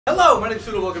Hello, my name's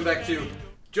Huta. Welcome back to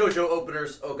Jojo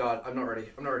openers. Oh god, I'm not ready.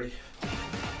 I'm not ready.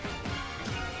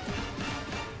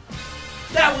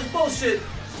 That was bullshit!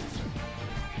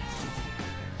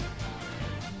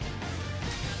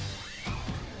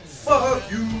 Fuck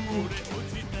you!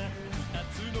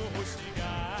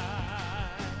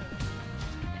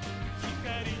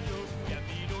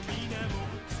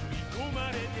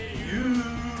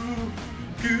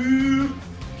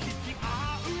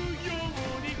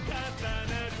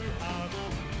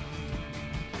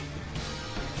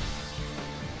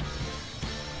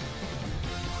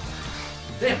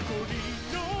 Damn.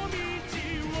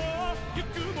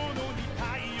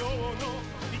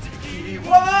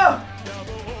 Whoa!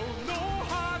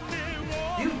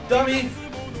 You dummy!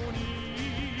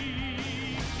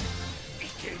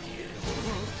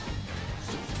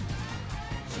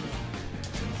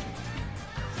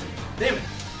 Damn it!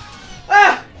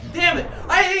 Ah! Damn it!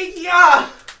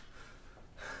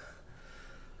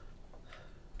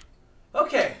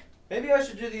 Okay, maybe I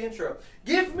should do the intro.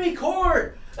 Give me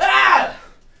cord! Ah!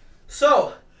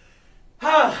 So,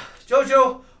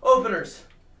 Jojo openers.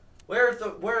 Where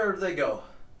do they go?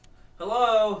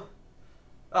 Hello?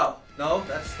 Oh, no,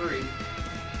 that's 3.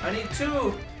 I need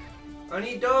 2. I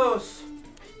need those.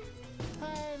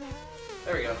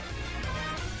 There we go.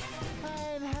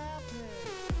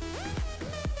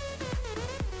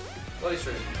 Bloody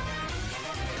straight.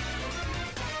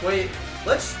 Wait,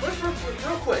 let's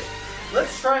real quick.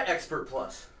 Let's try Expert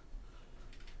Plus.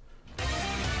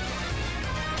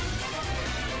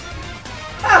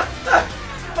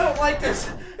 I don't like this.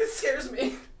 It scares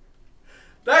me.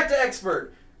 Back to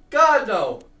Expert. God,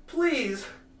 no. Please.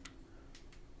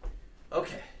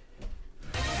 Okay.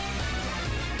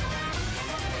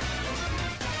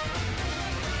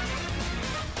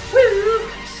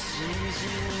 Woo!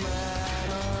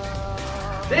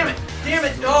 Damn it. Damn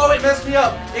it. Oh, it messed me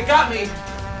up. It got me.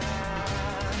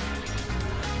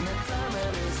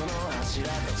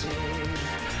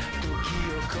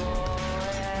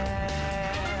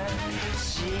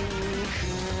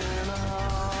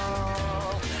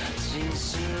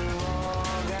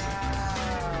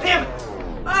 Damn it!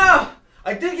 Ah!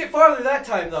 I did get farther that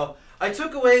time though. I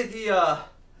took away the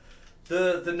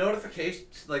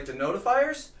notifications, like the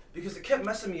notifiers, because it kept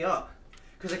messing me up.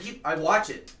 Because I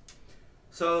watch it.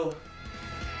 So,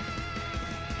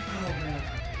 oh man.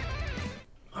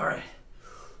 All right.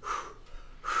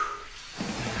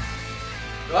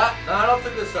 Not off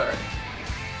to a good start.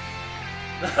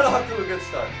 Not off to a good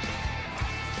start.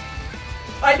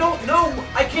 I don't know.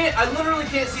 I literally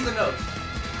can't see the notes.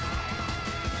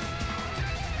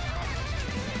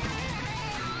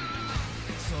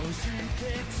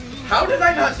 How did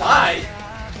I not die?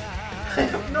 I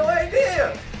have no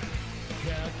idea.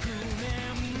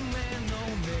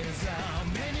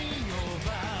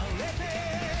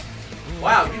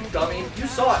 Wow, you dummy. You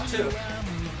saw it too.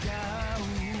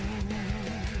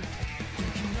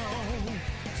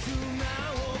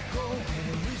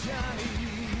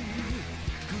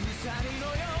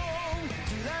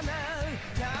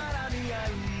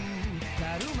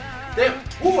 Damn.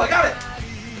 Ooh, I got it.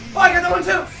 Oh, I got that one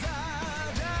too.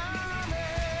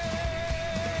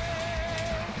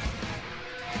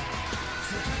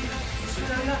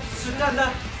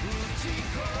 Sudana.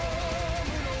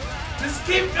 Just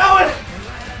keep going.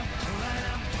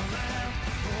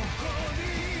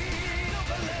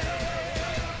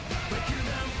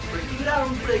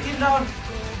 Break it down.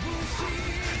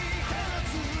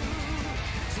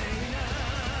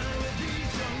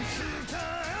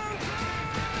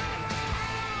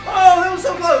 Oh, that was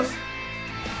so close.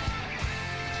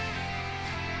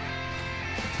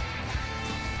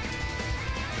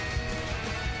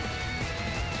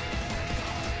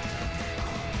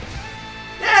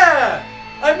 Yeah!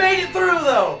 I made it through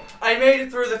though. I made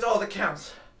it through. That's all that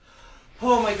counts.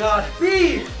 Oh my god.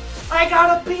 B! I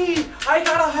got a B! I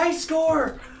got a high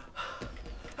score!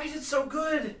 I did so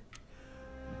good.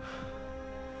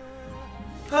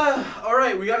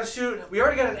 Alright, we gotta shoot. We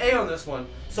already got an A on this one.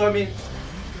 So, I mean,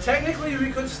 technically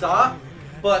we could stop,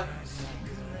 but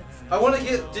I want to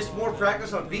get just more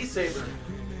practice on B Saber.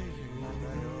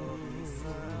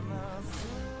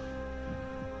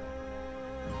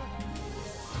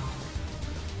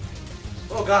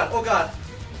 Oh god, oh god.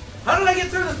 How did I get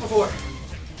through this before?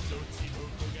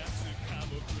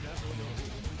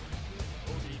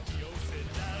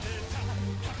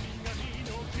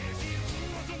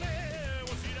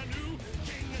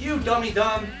 You dummy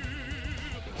dumb.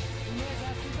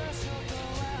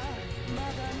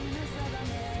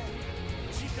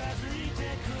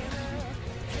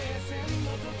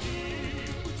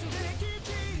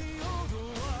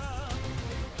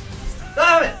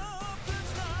 Damn it!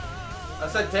 I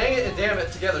said dang it and damn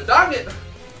it together. Dang it!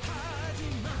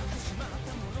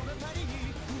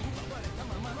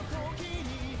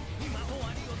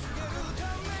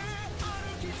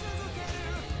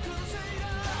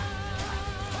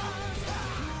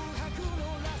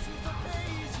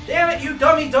 Damn it, you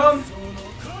dummy dumb!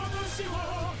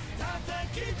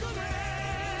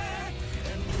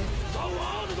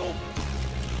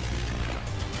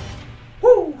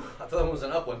 Woo! I thought that one was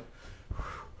an up one.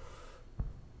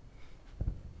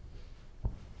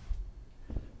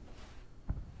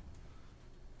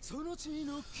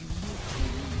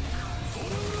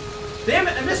 Damn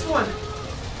it, I missed one!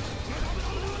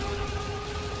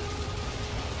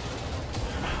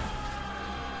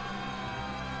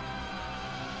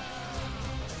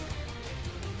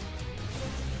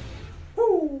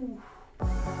 Woo!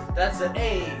 That's an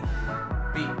A.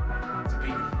 B. It's a B.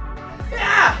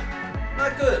 Yeah!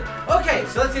 Not good. Okay,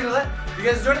 so that's the end of that. If you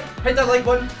guys enjoyed it, hit that like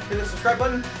button, hit the subscribe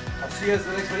button. I'll see you guys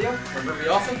in the next video. Remember to be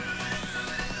awesome.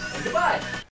 And goodbye.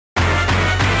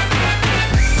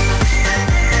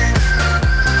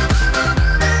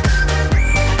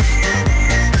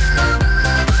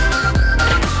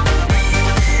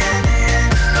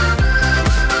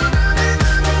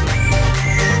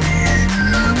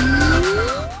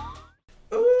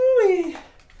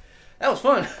 That was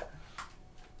fun.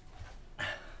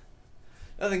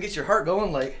 Nothing gets your heart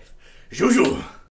going like Jojo.